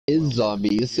is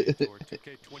zombies,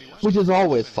 which is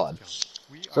always fun.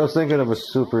 So I was thinking of a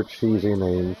super cheesy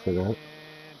name for that.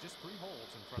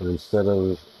 And instead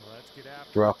of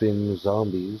dropping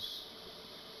zombies,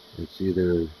 it's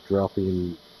either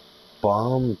dropping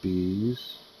bomb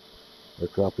bees or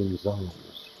dropping zombies.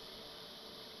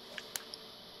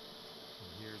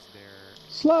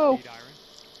 Slow.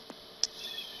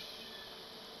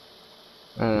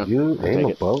 Did you aim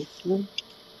above them?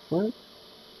 What?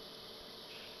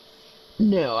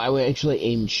 No, I actually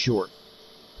aimed short.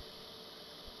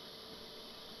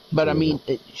 But I mean,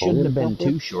 it shouldn't have been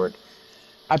too short.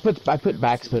 I put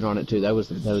backspin on it too. That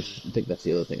was I think that's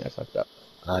the other thing I fucked up.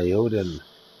 Iodin.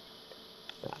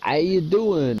 How you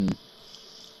doing?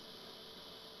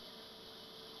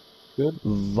 Good.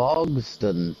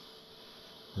 Vogston.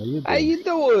 How you doing? How you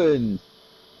doing?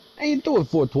 How you doing,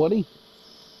 420?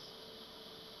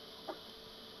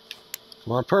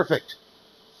 Come on, perfect.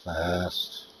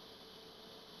 Fast.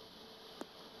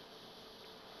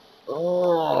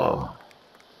 Oh.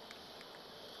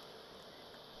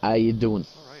 How you doing?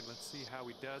 All right, let's see how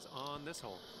he does on this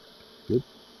hole. Good.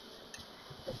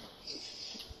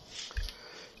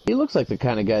 He looks like the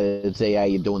kind of guy that'd say, "How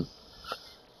you doing?"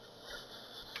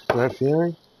 That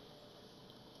feeling?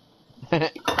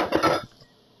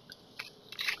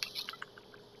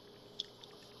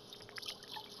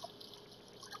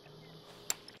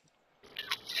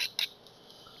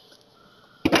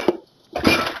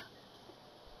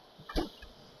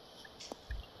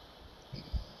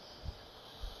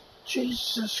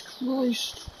 Jesus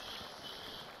Christ.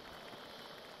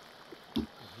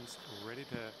 He's ready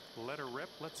to let her rip.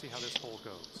 Let's see how this hole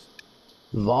goes.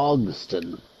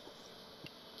 Vogston.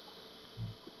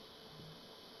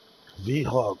 V.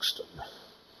 Hogston.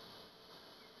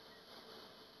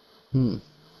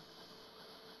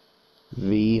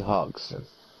 V. Hogston.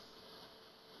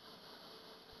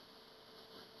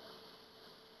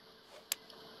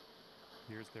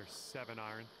 Here's their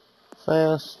 7-iron.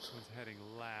 Fast. One's heading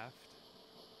left.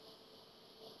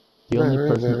 The only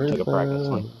person that took a practice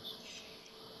one.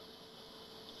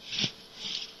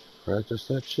 Practice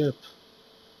that chip.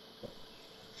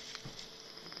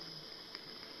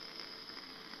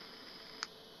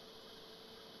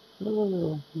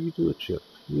 No, you do a chip.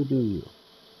 You do you.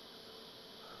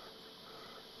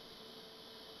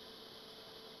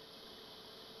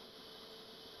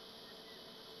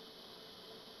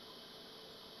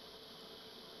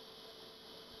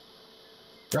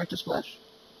 Practice splash.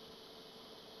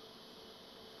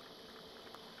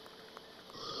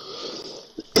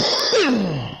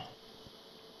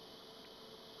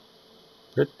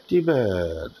 Pretty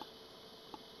bad.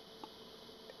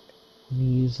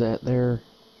 Use that there.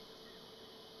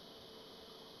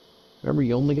 Remember,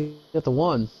 you only get the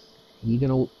one. You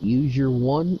gonna use your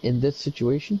one in this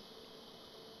situation?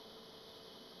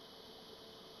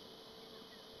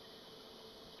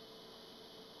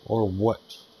 Or what?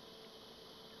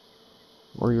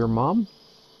 Or your mom?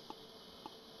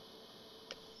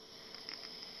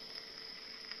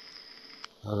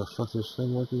 How the fuck does this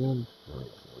thing work again? Oh, yeah,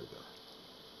 there we go.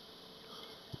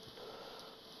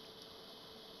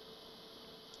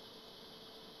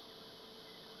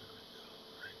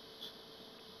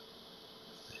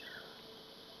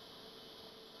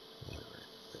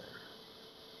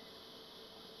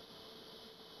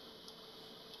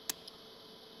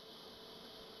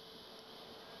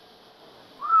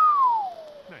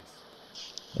 Nice.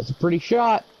 That's a pretty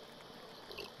shot.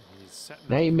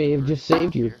 Now you may have just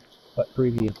saved your putt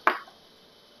preview.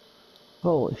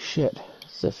 Holy shit.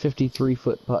 It's a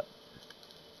 53-foot putt.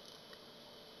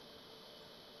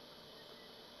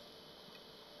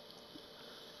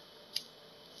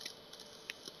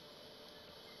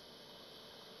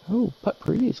 Oh, putt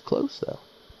preview is close though.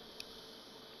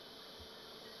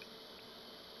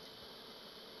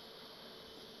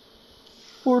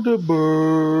 For the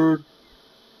bird.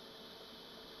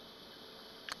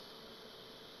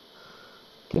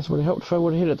 Guess would have helped if I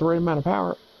would have hit it the right amount of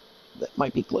power. That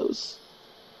might be close.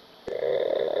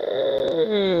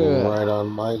 Right on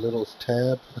my little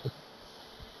tab. And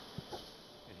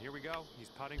here we go. He's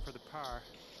putting for the par.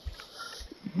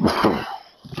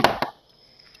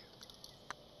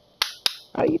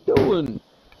 How you doing?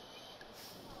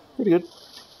 Pretty good.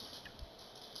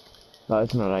 No,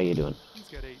 that's not how you doing. He's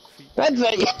got 8 feet. That's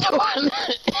how you doing.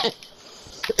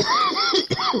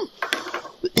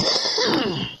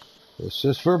 This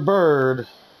is for bird.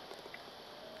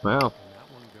 Wow. And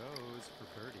that one goes for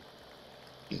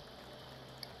birdie.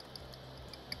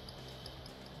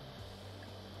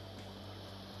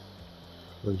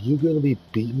 Are you going to be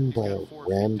beaten by a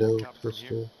rando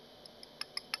pistol?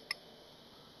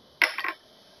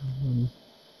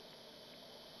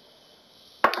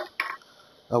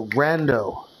 A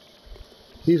rando.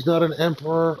 He's not an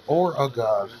emperor or a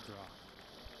god.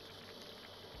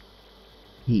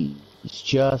 He's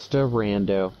just a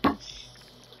rando.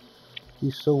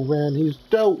 He's so ran, he's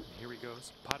dope. Here he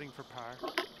goes, putting for par.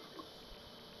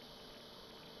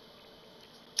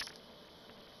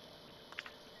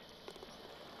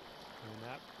 And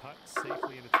that putt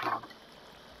safely in its home.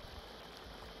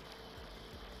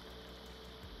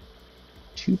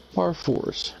 2 par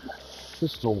 4s.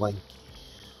 Pistol length.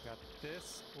 Got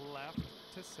this left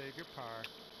to save your par.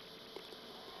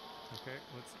 Okay,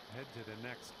 let's head to the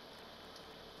next.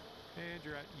 And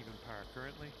you're at even par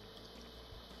currently.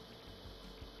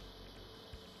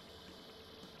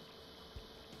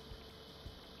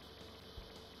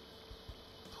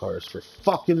 Pars for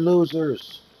fucking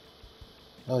losers.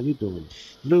 How you doing,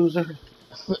 loser?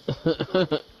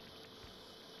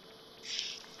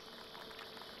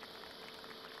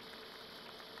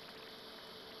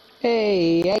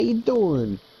 Hey, how you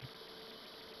doing?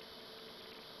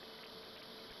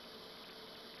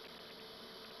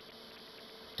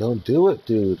 Don't do it,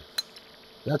 dude.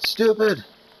 That's stupid.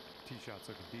 Tee shot's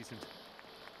looking decent.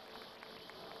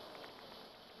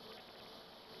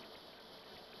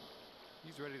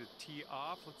 He's ready to tee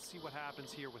off. Let's see what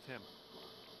happens here with him.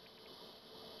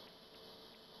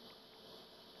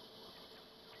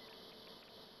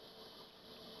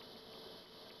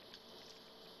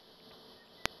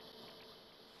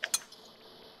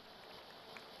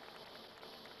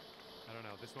 I don't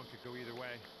know. This one could go either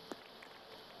way.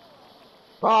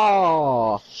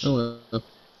 Oh, well.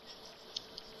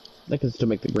 I can still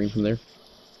make the green from there.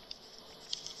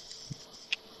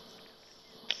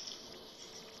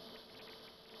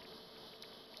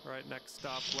 All right, next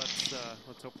stop. Let's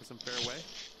hope for some fairway.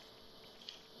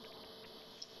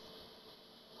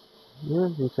 Yeah,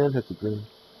 you can hit the green.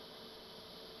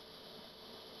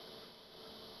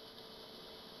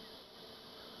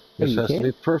 Oh, This you has to can?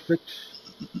 be perfect.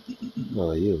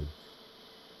 No, you.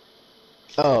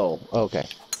 Oh, okay.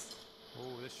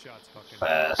 Oh, this shot's fucking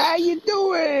Fast. How you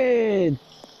doing?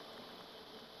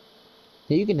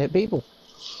 Yeah, you can hit people.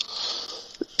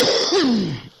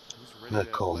 He's ready I to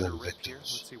call let her them rip here.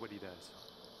 victims. Let's see what he does.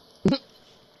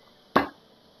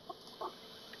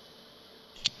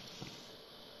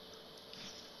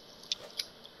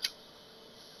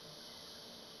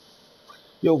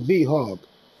 Yo, V-Hog.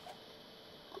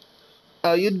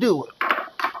 How you doing?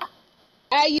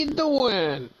 How you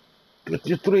doing? Get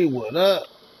your 3-1 up.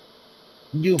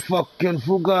 You fucking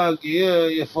fugag. Yeah,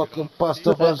 you fucking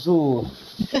pasta fazool.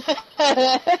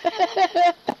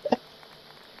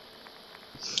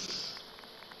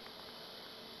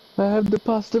 I have the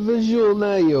pasta visual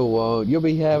now, you won't. You'll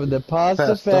be having the pasta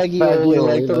Pasta fagioli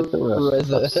like fagioli like the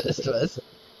the rest rest of of us. us.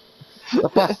 The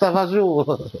pasta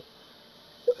fazool.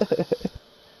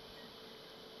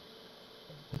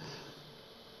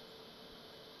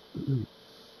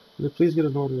 Can you please get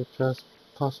an order of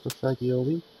pasta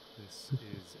fagioli? This is an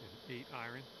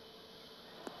 8-iron.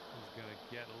 He's gonna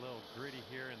get a little gritty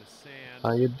here in the sand.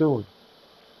 How you doing?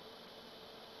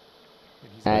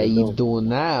 And he's How gonna you doing? doing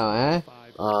now, huh?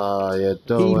 Ah, you He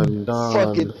doing,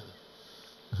 fucking... Don?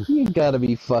 You gotta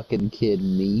be fucking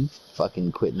kidding me. You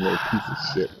fucking quitting, little piece of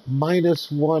shit.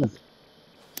 -1.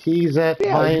 He's at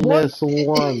Yeah, what?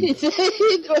 -1.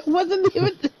 It wasn't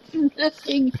even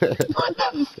fucking...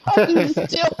 Motherfucking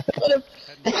still could have...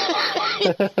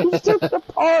 He still could have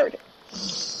parred.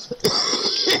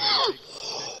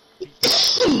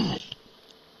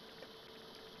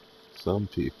 Some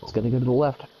people. It's gonna go to the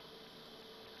left.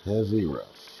 Heavy rough.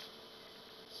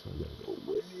 So I'm gonna go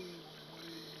way.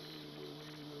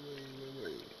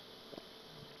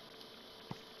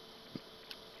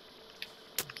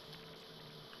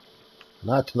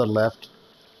 Not to the left.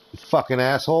 You fucking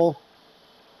asshole.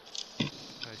 Nice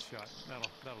shot.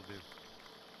 That'll do.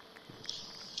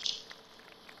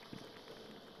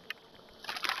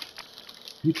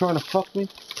 You trying to fuck me?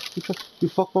 You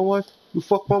fuck my wife? You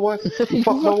fuck my wife? You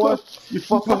fuck my wife? You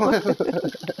fuck my wife?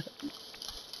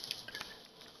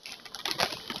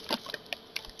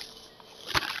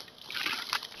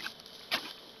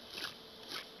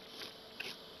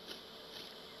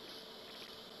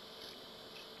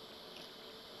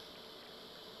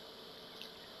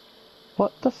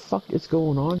 What the fuck is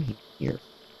going on here?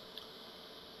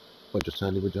 Bunch of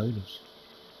sandy vaginas.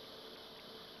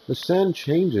 The sand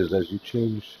changes as you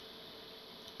change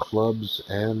clubs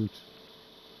and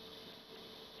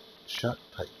shot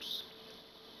types.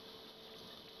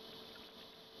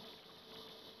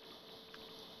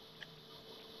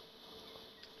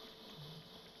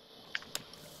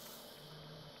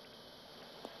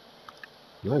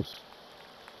 Nice.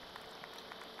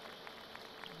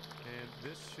 And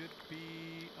This should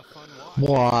be a fun watch.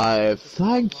 Why,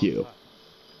 thank you.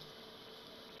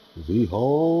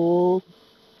 V-hole.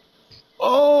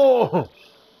 Oh!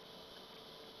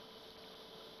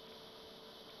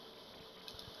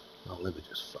 Oh, let me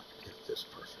just fucking get this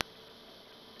perfect.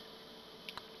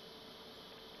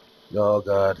 Oh,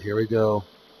 God. Here we go.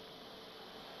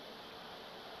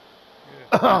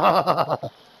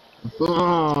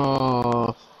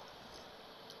 Oh,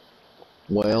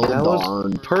 well, that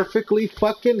darn. was perfectly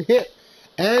fucking hit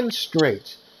and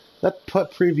straight. That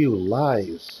putt preview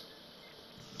lies.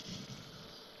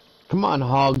 Come on,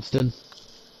 Hogston.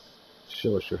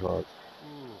 Show us your hog.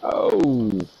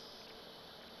 Oh.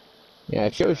 Yeah,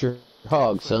 show us your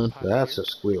hog, son. That's a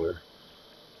squealer.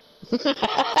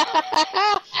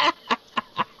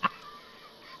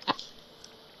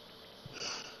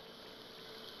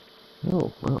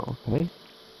 Oh, wow, okay.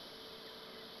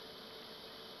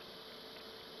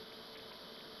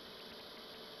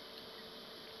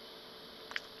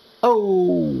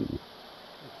 Oh!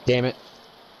 Damn it.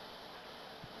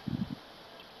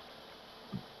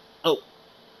 Oh!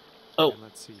 Oh! And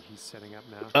let's see, he's setting up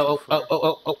now. Oh! Oh! Oh!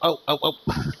 Oh! Oh! Oh! Oh! Oh!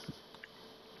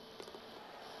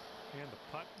 And the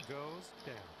putt goes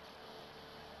down.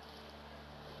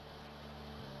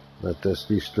 Let this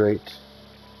be straight.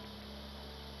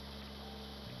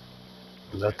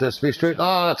 Let this be straight.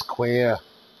 Oh, that's queer.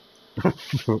 All right,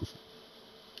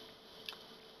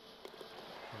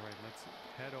 let's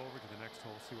head over to the next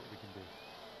hole, see what we can do.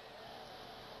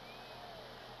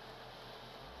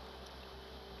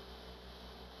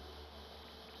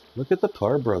 Look at the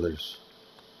Parr brothers.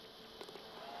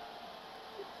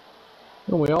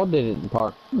 Oh, we all did it in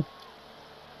par.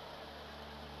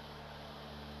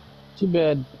 Too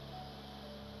bad.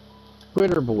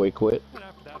 Twitter boy quit. And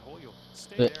after that hole, you'll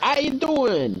stay there. How you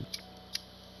doing?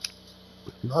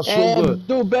 Not so good.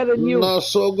 Do better than you. Not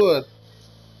so good.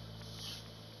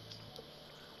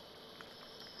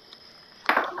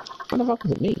 What the fuck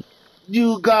is it me?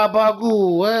 You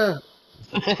gabagoo,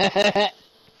 eh?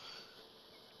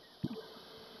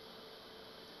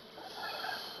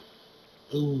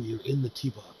 Oh, you're in the tee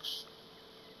box.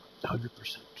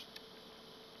 100%.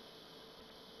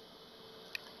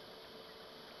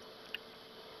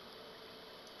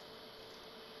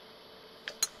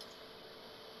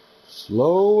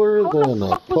 Slower than a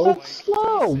What was poke. that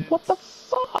slow? What the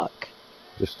fuck?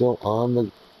 You're still on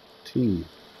the tee.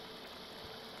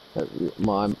 Well,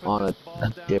 I'm on a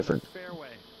different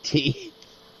tee.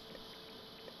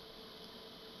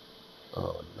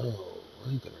 Oh no, I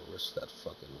ain't gonna risk that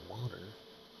fucking water.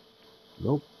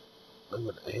 Nope. I'm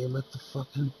gonna aim at the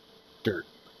fucking dirt.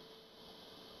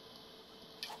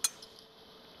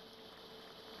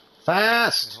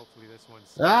 Fast! Hopefully this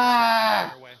one's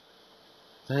Ah!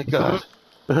 Thank God.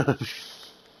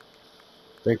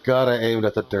 Thank God I aimed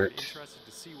at the dirt. Interested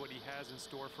to see what he has in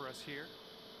store for us here.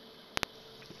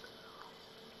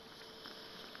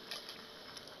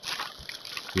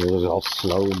 It was all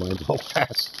slow, mine's all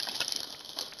fast.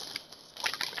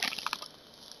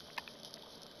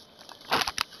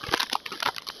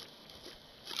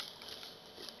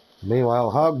 Meanwhile,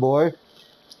 Hog Boy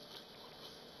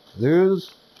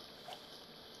is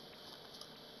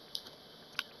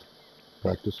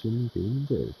practicing being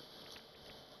gay.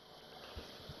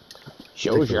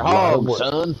 Shows your hog,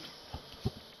 son.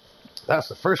 That's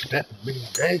the first step in being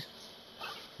gay.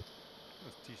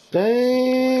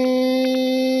 Dang!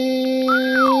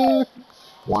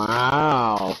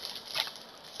 Wow.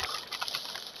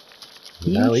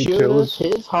 Now he showed chose us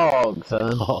his hog,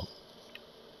 son. Oh.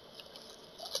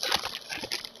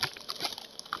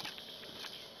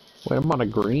 Wait, I'm on a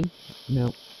green?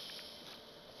 No.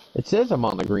 It says I'm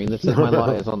on the green. It says my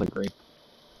lie is on the green.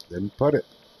 Then put it.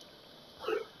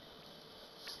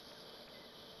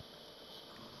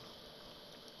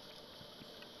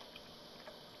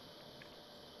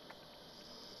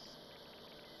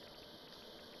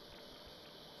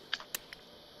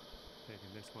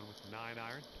 Taking this one with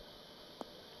 9-iron.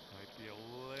 Might be a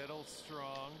little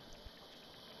strong.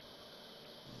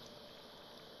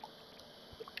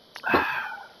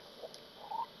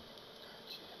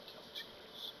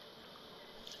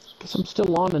 Guess I'm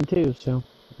still on in two, so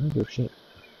I don't give a shit.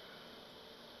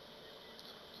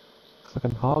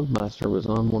 Fucking Hogmaster was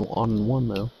on one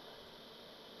though.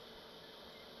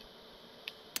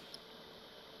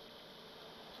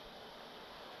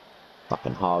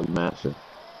 Fucking Hogmaster.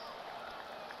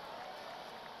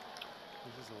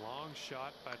 This is a long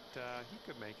shot, but he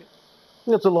could make it.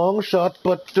 It's a long shot,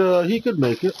 but he could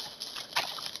make it.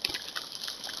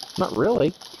 Not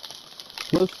really.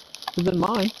 Closer than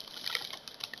mine.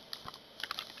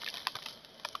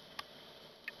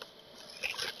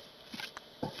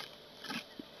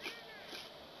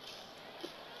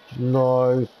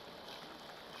 No.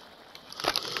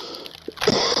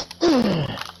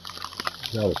 That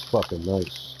was fucking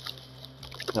nice.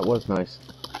 That was nice.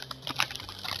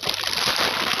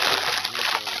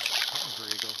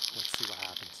 Let's see what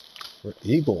happens. For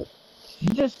eagle.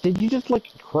 Did you just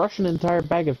like crush an entire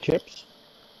bag of chips?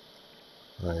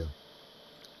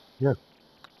 Yeah.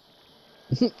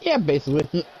 Yeah,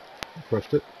 basically.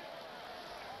 Crushed it.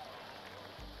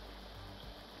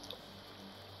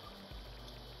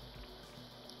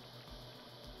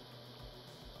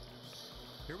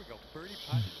 Here we go. Birdie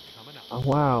putt coming up. Oh,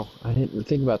 wow. I didn't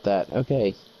think about that.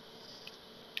 Okay.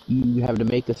 You have to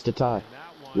make this to tie.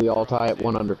 We all tie at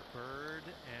 1 under.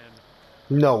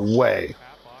 No way.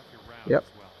 Yep.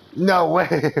 No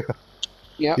way.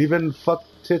 Yep. Even fuck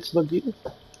tits McGee?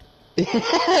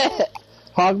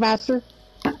 Hogmaster?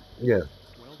 Yeah.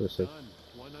 Well done.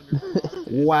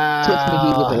 Wow. Tits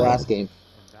McGee with the last game.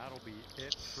 And that'll be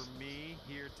it for me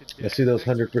here today. I see those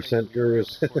 100%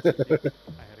 jurors. I had a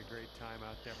great time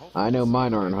out there. I know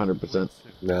mine aren't 100%.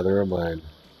 Neither are mine.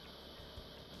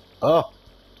 Oh.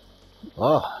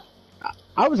 Oh.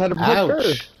 I was 100% Ouch.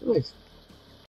 sure. Nice.